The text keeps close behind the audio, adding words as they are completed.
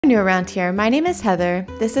New around here, my name is Heather,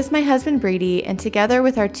 this is my husband Brady, and together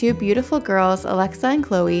with our two beautiful girls, Alexa and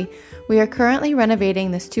Chloe, we are currently renovating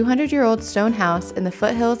this 200-year-old stone house in the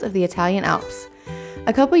foothills of the Italian Alps.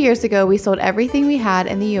 A couple years ago, we sold everything we had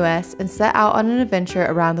in the US and set out on an adventure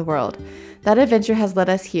around the world. That adventure has led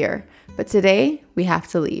us here, but today we have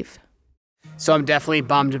to leave. So I'm definitely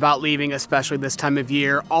bummed about leaving, especially this time of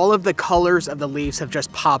year. All of the colors of the leaves have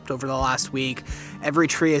just popped over the last week. Every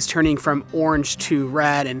tree is turning from orange to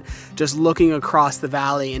red, and just looking across the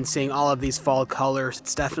valley and seeing all of these fall colors,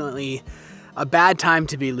 it's definitely a bad time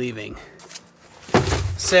to be leaving.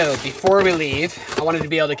 So before we leave, I wanted to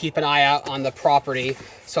be able to keep an eye out on the property.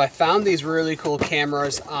 So I found these really cool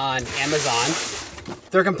cameras on Amazon.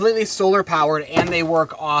 They're completely solar powered and they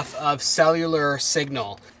work off of cellular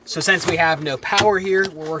signal. So since we have no power here,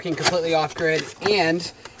 we're working completely off grid,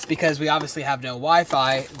 and because we obviously have no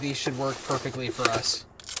Wi-Fi, these should work perfectly for us.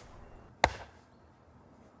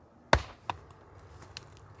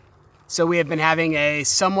 So we have been having a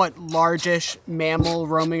somewhat largish mammal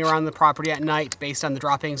roaming around the property at night based on the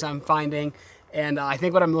droppings I'm finding. And I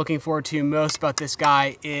think what I'm looking forward to most about this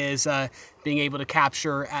guy is being able to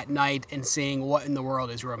capture at night and seeing what in the world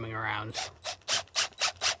is roaming around.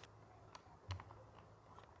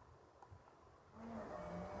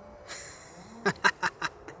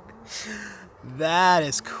 That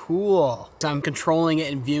is cool. So I'm controlling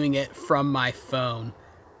it and viewing it from my phone.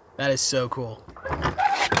 That is so cool.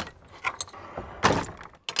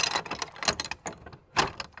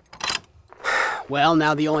 Well,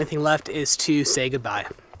 now the only thing left is to say goodbye.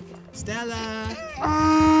 Stella!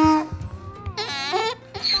 Bye,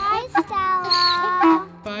 Stella.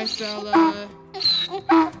 Bye, Stella.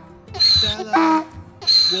 Stella,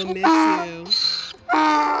 we'll miss you.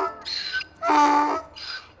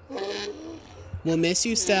 We'll miss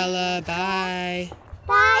you, Stella. Bye.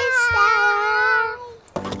 Bye, Stella.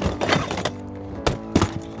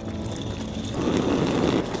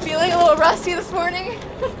 Feeling a little rusty this morning.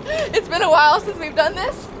 It's been a while since we've done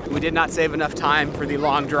this. We did not save enough time for the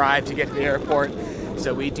long drive to get to the airport,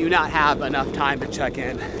 so we do not have enough time to check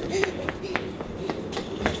in.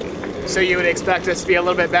 So you would expect us to be a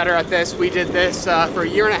little bit better at this. We did this for a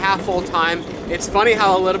year and a half full time. It's funny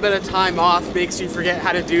how a little bit of time off makes you forget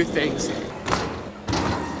how to do things.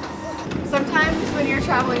 Sometimes when you're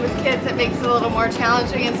traveling with kids, it makes it a little more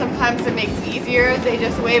challenging, and sometimes it makes it easier. They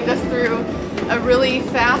just waved us through a really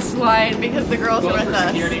fast line because the girls were with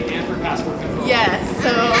us. Security and for passport control. Yes,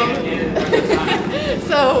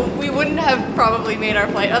 so we wouldn't have probably made our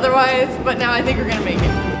flight otherwise, but now I think we're gonna make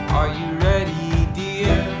it. Are you ready,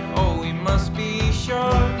 dear? Oh, we must be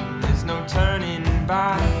sure there's no turning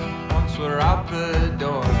back once we're out the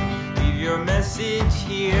door. Leave your message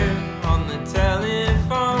here on the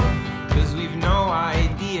telephone, 'cause we've no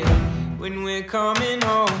idea when we're coming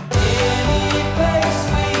home. Any place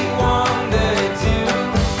we wander to,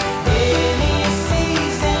 any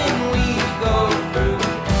season we go through,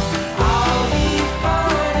 I'll be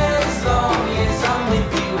fine as long as I'm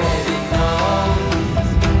with you.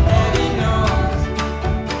 Heaven knows,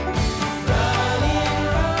 running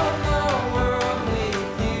around the world with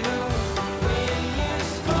you. When you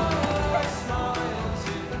smile, I smile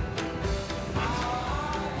too.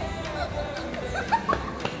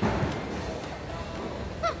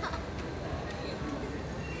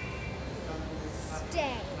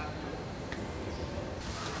 Stay.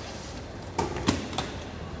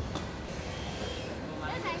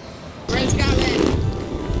 We're in Scotland.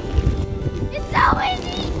 It's so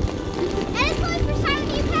windy. And it's going for time in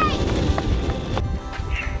the UK.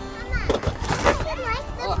 Mama, I like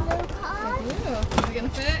the blue car. Is it gonna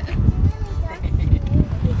fit?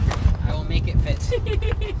 I will make it fit.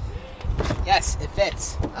 Yes, it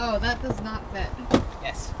fits. Oh, that does not fit.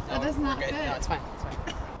 Yes. That does not we're good. fit. No, it's fine. It's fine.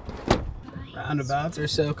 Roundabouts are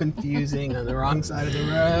so confusing on the wrong side of the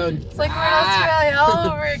road. It's like we're in Australia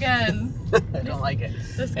all over again. I don't like it.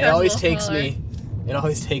 This It always takes me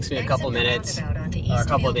a couple minutes or a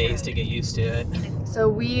couple of days to get used to it. So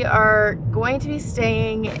we are going to be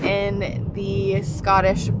staying in the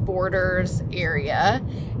Scottish borders area,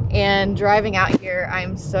 and driving out here,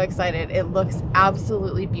 I'm so excited. It looks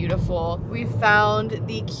absolutely beautiful. We found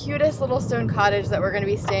the cutest little stone cottage that we're going to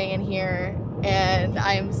be staying in here, and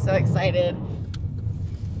I'm so excited.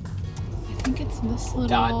 I think it's this little...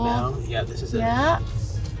 Dot now. Yeah, this is it. Yeah.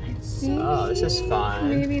 Let's see. Oh, this is fun.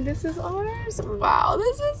 Maybe this is ours. Wow,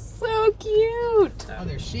 this is so cute. Oh,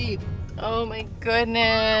 there's sheep. Oh my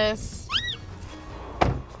goodness.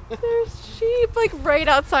 There's sheep like right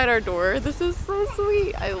outside our door. This is so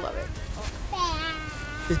sweet. I love it.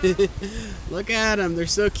 Look at them. They're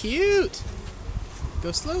so cute.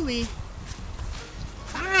 Go slowly.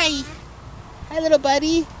 Ah. Hi. Hi, little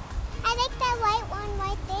buddy. I like that white one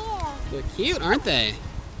right there. They're cute, aren't they?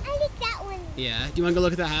 I like that one. Yeah. Do you want to go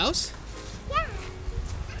look at the house? Yeah.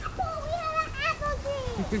 Apple, we have an apple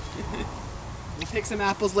tree. We'll pick some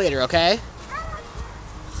apples later, okay?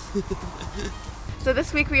 So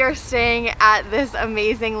this week we are staying at this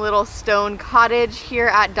amazing little stone cottage here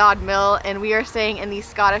at Dodd Mill, and we are staying in the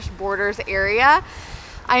Scottish Borders area.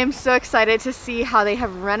 I am so excited to see how they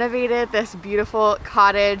have renovated this beautiful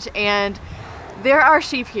cottage, and there are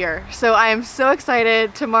sheep here. So I am so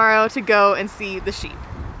excited tomorrow to go and see the sheep.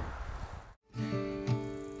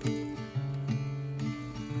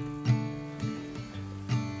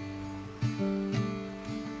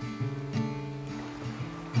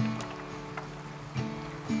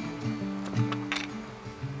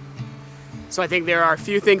 So I think there are a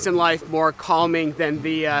few things in life more calming than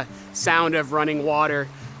the sound of running water.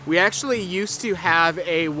 We actually used to have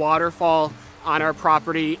a waterfall on our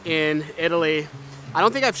property in Italy. I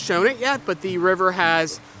don't think I've shown it yet, but the river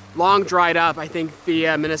has long dried up. I think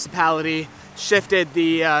the municipality shifted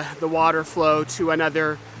the water flow to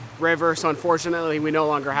another river, so unfortunately we no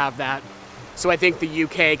longer have that. So I think the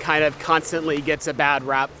UK kind of constantly gets a bad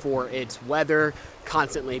rap for its weather,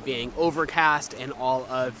 constantly being overcast and all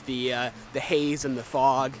of the haze and the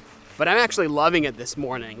fog. But I'm actually loving it this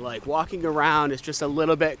morning. Like, walking around is just a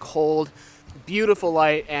little bit cold, beautiful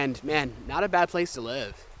light, and man, not a bad place to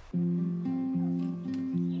live.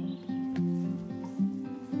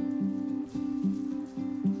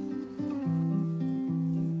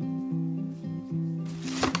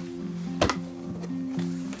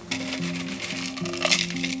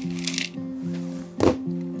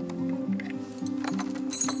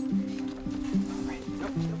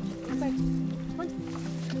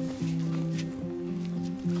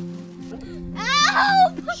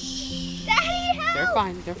 Help! Daddy, help! They're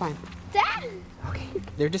fine, they're fine. Dad! Okay,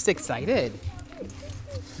 they're just excited.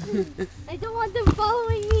 I don't want them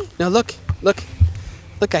following me. No, look,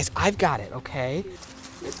 guys, I've got it, okay?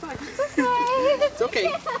 It's fine. It's okay. It's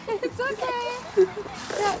okay. It's okay.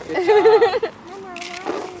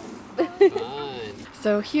 Good job. Fun.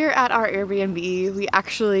 So here at our Airbnb, we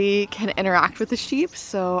actually can interact with the sheep.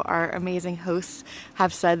 So our amazing hosts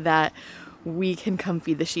have said that we can come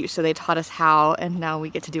feed the sheep. So they taught us how, and now we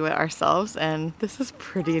get to do it ourselves. And this is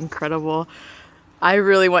pretty incredible. I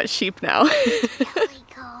really want sheep now. Hey,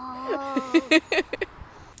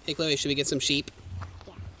 Chloe, should we get some sheep?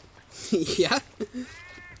 Yeah?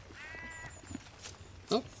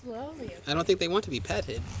 Oh, Slowly. I don't think they want to be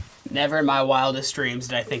petted. Never in my wildest dreams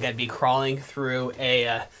did I think I'd be crawling through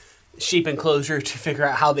a sheep enclosure to figure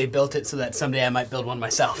out how they built it so that someday I might build one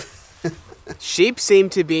myself. Sheep seem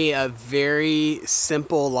to be a very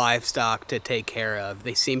simple livestock to take care of.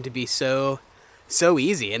 They seem to be so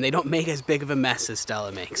easy, and they don't make as big of a mess as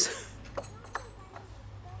Stella makes.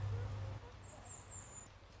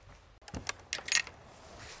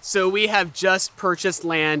 So we have just purchased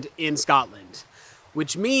land in Scotland,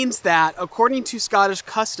 which means that according to Scottish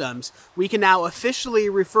customs, we can now officially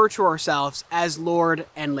refer to ourselves as Lord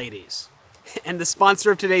and Ladies. And the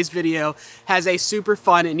sponsor of today's video has a super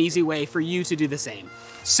fun and easy way for you to do the same.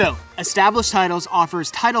 So, Established Titles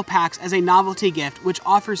offers title packs as a novelty gift, which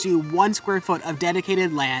offers you 1 square foot of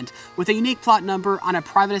dedicated land with a unique plot number on a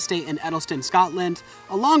private estate in Edinburgh, Scotland,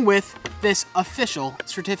 along with this official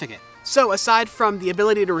certificate. So aside from the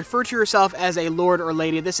ability to refer to yourself as a lord or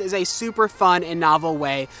lady, this is a super fun and novel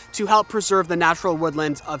way to help preserve the natural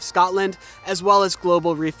woodlands of Scotland, as well as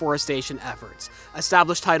global reforestation efforts.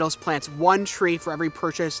 Established Titles plants 1 tree for every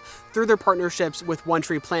purchase through their partnerships with One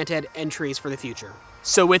Tree Planted and Trees for the Future.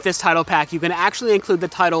 So with this title pack, you can actually include the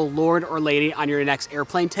title Lord or Lady on your next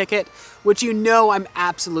airplane ticket, which you know I'm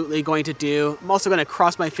absolutely going to do. I'm also going to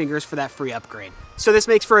cross my fingers for that free upgrade. So this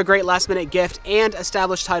makes for a great last minute gift, and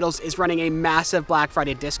Established Titles is running a massive Black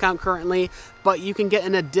Friday discount currently, but you can get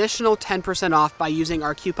an additional 10% off by using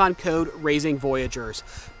our coupon code RaisingVoyagers.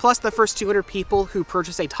 Plus, the first 200 people who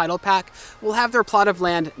purchase a title pack will have their plot of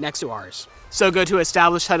land next to ours. So go to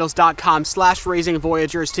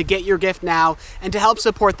establishedtitles.com/RaisingVoyagers to get your gift now and to help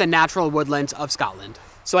support the natural woodlands of Scotland.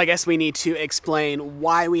 So I guess we need to explain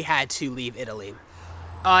why we had to leave Italy.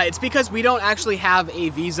 It's because we don't actually have a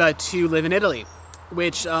visa to live in Italy,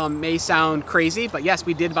 which may sound crazy, but yes,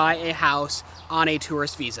 we did buy a house on a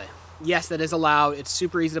tourist visa. Yes, that is allowed. It's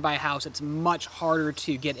super easy to buy a house. It's much harder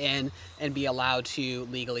to get in and be allowed to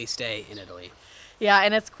legally stay in Italy. Yeah,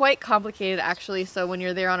 and it's quite complicated actually. So when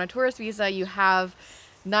you're there on a tourist visa, you have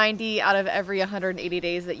 90 out of every 180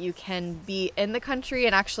 days that you can be in the country,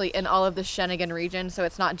 and actually in all of the Schengen region. So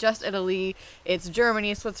it's not just Italy, it's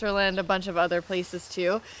Germany, Switzerland, a bunch of other places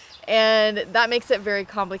too. and that makes it very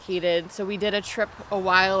complicated. So we did a trip a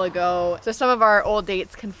while ago. So some of our old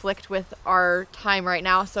dates conflict with our time right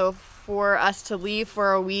now. So for us to leave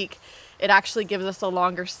for a week, it actually gives us a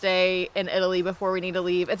longer stay in Italy before we need to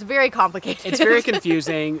leave. It's very complicated. It's very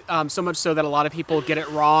confusing, so much so that a lot of people get it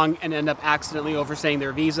wrong and end up accidentally overstaying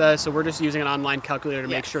their visa. So we're just using an online calculator to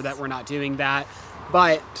make sure that we're not doing that.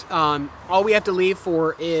 But all we have to leave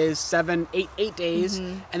for is 8 days,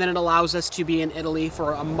 and then it allows us to be in Italy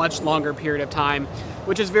for a much longer period of time,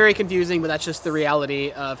 which is very confusing, but that's just the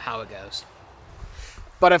reality of how it goes.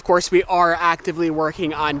 But of course, we are actively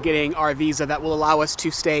working on getting our visa that will allow us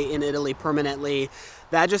to stay in Italy permanently.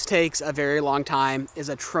 That just takes a very long time, is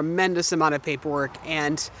a tremendous amount of paperwork,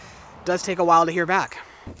 and does take a while to hear back.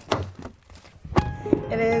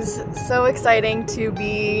 It is so exciting to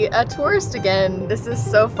be a tourist again. This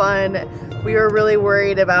is so fun. We were really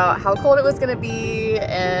worried about how cold it was going to be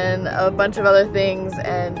and a bunch of other things,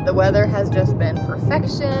 and the weather has just been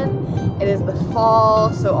perfection. It is the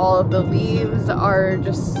fall, so all of the leaves are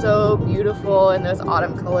just so beautiful in those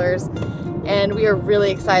autumn colors, and we are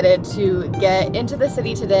really excited to get into the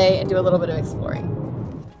city today and do a little bit of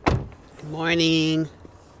exploring. Good morning.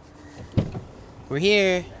 We're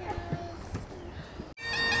here.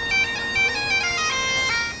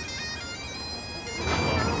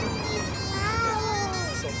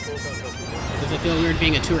 Does it feel weird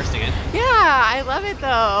being a tourist again? Yeah, I love it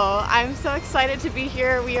though. I'm so excited to be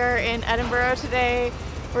here. We are in Edinburgh today.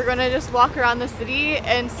 We're going to just walk around the city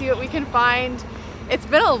and see what we can find. It's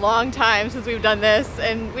been a long time since we've done this,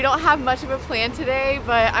 and we don't have much of a plan today,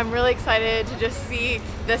 but I'm really excited to just see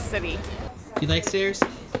this city. You like stairs?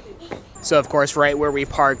 So of course, right where we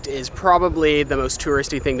parked is probably the most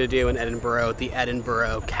touristy thing to do in Edinburgh, the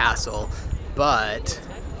Edinburgh Castle, but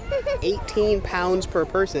 18 pounds per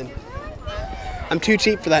person. I'm too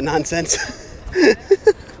cheap for that nonsense.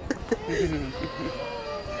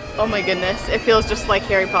 Oh my goodness, it feels just like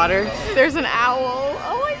Harry Potter. There's an owl.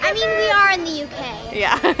 Oh my goodness. I mean, we are in the UK.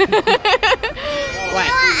 Yeah. What?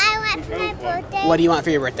 I want for my birthday? What do you want for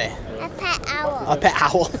your birthday? A pet owl. A pet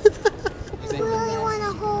owl. I really want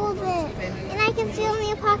to hold it. And I can feel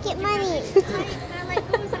me pocket money.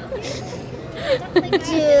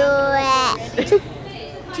 Do it.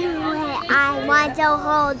 Do it. I want to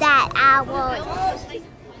hold that owl.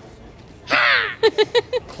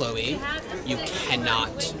 Chloe, you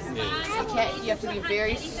cannot move. Okay, you have to be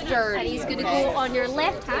very sturdy. And he's going to go on your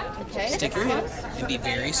left hand. Okay. Stick your hand up and be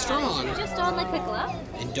very strong. Just on like a glove.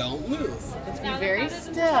 And don't move. Be very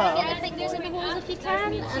still. Get the fingers in the holes if you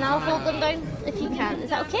can, and I'll hold them down if you can. Is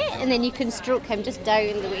that okay? And then you can stroke him just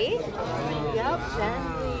down the way. Yep,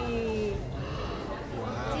 gently.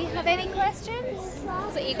 Do you have any questions?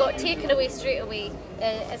 So he got taken away straight away,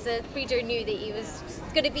 as the breeder knew that he was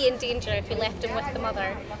going to be in danger if he left him with the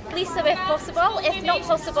mother. Release him if possible. If not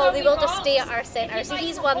possible, they will just stay at our centre. So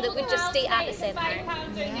he's one that would just stay at the centre.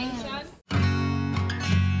 Yeah.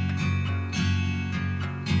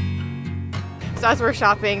 So as we're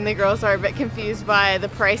shopping, the girls are a bit confused by the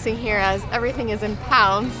pricing here, as everything is in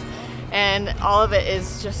pounds and all of it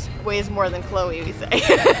is just weighs more than Chloe, we say.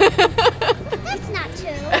 That's not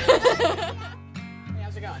true. Hey,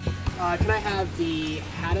 how's it going? Can I have the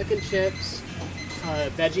haddock and chips,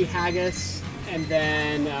 veggie haggis, and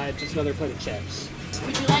then just another plate of chips?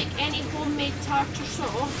 Would you like any homemade tartar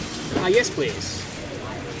sauce? Yes, please.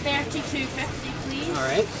 $32.50, please. All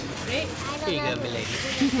right. Great. Here you go, my lady.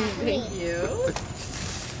 Thank you.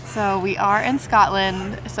 So we are in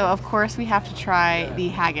Scotland, so of course we have to try the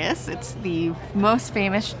haggis. It's the most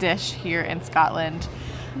famous dish here in Scotland.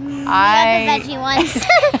 I love the veggie ones.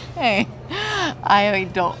 Hey, I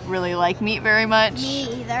don't really like meat very much.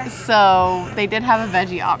 Me either. So they did have a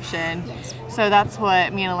veggie option. So that's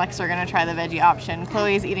what me and Alexa are gonna try, the veggie option.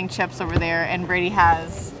 Chloe's eating chips over there, and Brady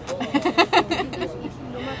has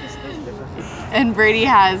and Brady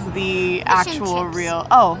has the actual chips. real.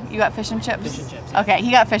 Oh, you got fish and chips? Fish and chips. Okay, he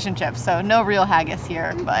got fish and chips, so no real haggis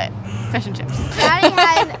here, but fish and chips. Daddy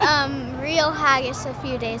had real haggis a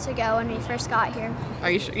few days ago when we first got here. Are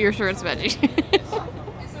you you're sure it's veggie?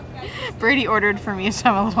 Brady ordered for me, so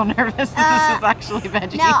I'm a little nervous that this is actually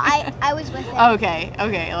veggie. No, I was with him. Okay,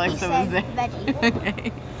 Alexa He was said there. veggie.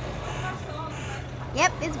 Okay.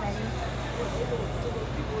 Yep, it's veggie.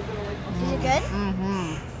 Is it good?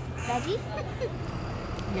 Mm-hmm. Veggie?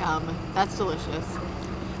 Yum. That's delicious.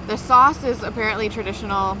 The sauce is apparently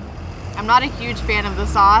traditional. I'm not a huge fan of the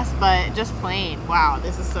sauce, but just plain. Wow,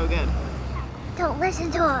 this is so good. Don't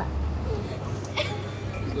listen to her.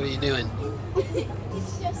 What are you doing?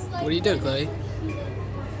 What are you doing, Chloe?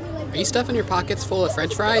 Are you stuffing your pockets full of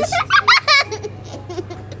French fries?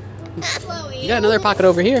 Chloe. You got another pocket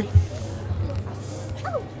over here.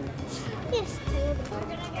 Oh, yes.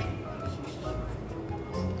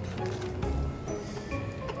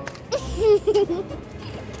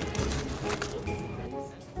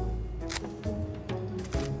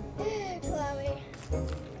 Chloe.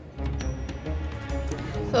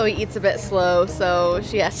 Chloe eats a bit slow, so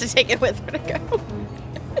she has to take it with her to go.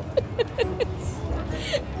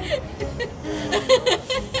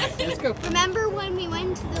 Let's go. Remember when we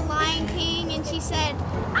went to the Lion King and she said,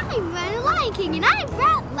 I'm running the Lion King and I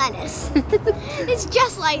brought lettuce. It's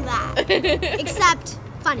just like that, except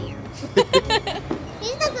funnier.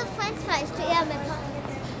 These are the french fries too. Yeah,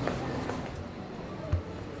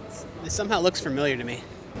 This somehow looks familiar to me.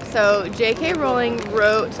 So J.K. Rowling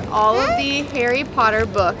wrote all of the Harry Potter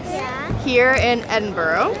books here in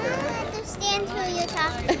Edinburgh. I don't understand who you're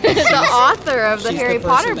talking to. The author of the Harry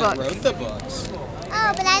Potter that books. wrote the books.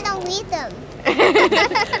 Oh, but I don't read them.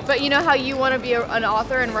 But you know how you want to be an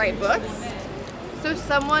author and write books? So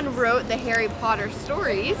someone wrote the Harry Potter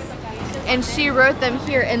stories, and she wrote them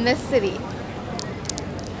here in this city.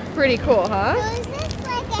 Pretty cool, huh? So is this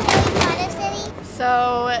like a Harry Potter city?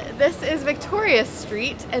 So this is Victoria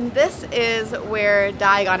Street, and this is where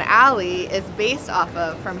Diagon Alley is based off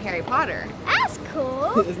of from Harry Potter. That's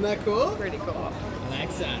cool. Isn't that cool? Pretty cool.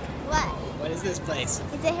 Alexa, What? what is this place?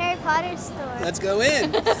 It's a Harry Potter store. Let's go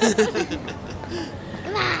in. Come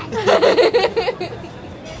on.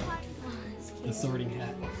 The sorting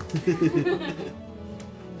hat.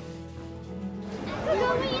 We're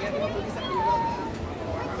going into the museum.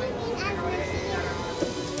 What do you mean as museum?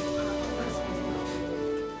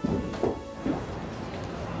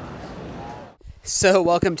 So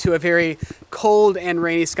welcome to a very cold and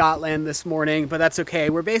rainy Scotland this morning, but that's okay.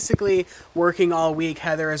 We're basically working all week.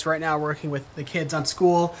 Heather is right now working with the kids on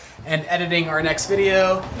school and editing our next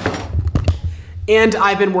video. And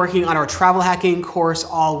I've been working on our travel hacking course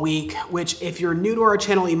all week, which if you're new to our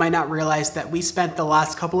channel, you might not realize that we spent the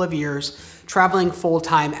last couple of years traveling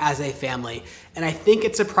full-time as a family. And I think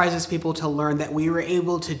it surprises people to learn that we were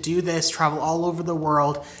able to do this, travel all over the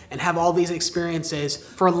world, and have all these experiences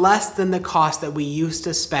for less than the cost that we used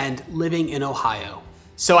to spend living in Ohio.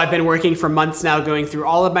 So I've been working for months now, going through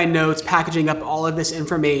all of my notes, packaging up all of this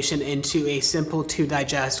information into a simple to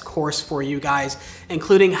digest course for you guys,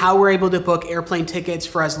 including how we're able to book airplane tickets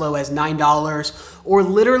for as low as $9, or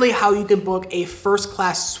literally how you can book a first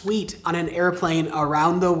class suite on an airplane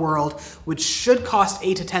around the world, which should cost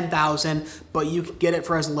 $8,000 to $10,000, but you can get it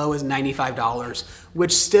for as low as $95,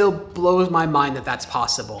 which still blows my mind that that's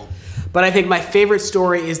possible. But I think my favorite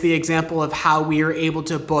story is the example of how we were able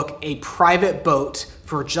to book a private boat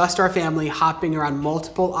for just our family, hopping around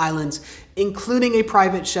multiple islands, including a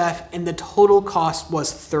private chef, and the total cost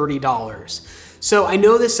was $30. So I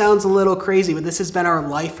know this sounds a little crazy, but this has been our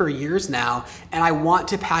life for years now, and I want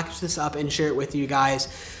to package this up and share it with you guys.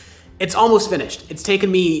 It's almost finished. It's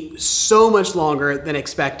taken me so much longer than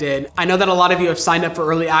expected. I know that a lot of you have signed up for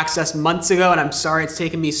early access months ago, and I'm sorry it's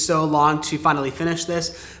taken me so long to finally finish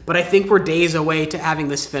this, but I think we're days away to having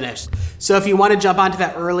this finished. So if you want to jump onto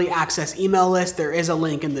that early access email list, there is a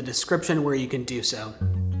link in the description where you can do so.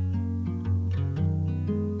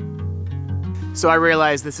 So I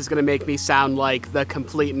realize this is gonna make me sound like the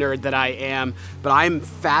complete nerd that I am, but I'm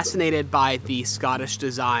fascinated by the Scottish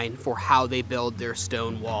design for how they build their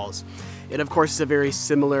stone walls. It of course is a very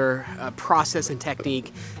similar process and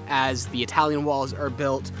technique as the Italian walls are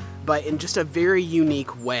built, but in just a very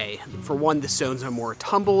unique way. For one, the stones are more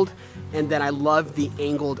tumbled, and then I love the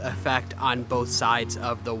angled effect on both sides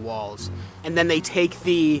of the walls. And then they take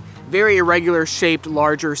the very irregular shaped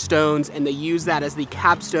larger stones and they use that as the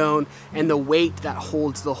capstone and the weight that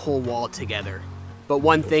holds the whole wall together. But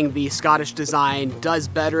one thing the Scottish design does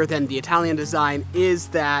better than the Italian design is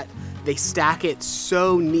that they stack it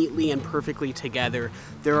so neatly and perfectly together.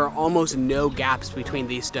 There are almost no gaps between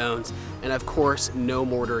these stones, and of course, no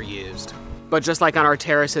mortar used. But just like on our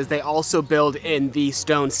terraces, they also build in the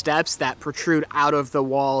stone steps that protrude out of the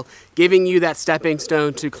wall, giving you that stepping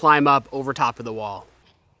stone to climb up over top of the wall.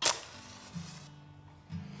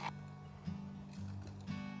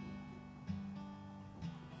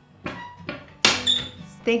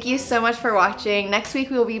 Thank you so much for watching. Next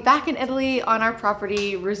week we will be back in Italy on our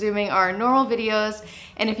property, resuming our normal videos.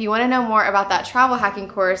 And if you want to know more about that travel hacking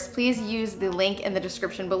course, please use the link in the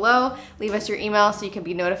description below. Leave us your email so you can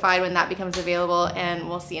be notified when that becomes available, and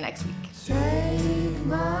we'll see you next week. Take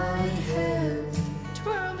my hand,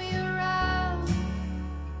 twirl me around,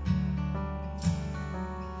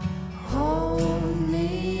 hold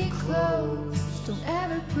me close, don't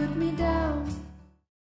ever put me down.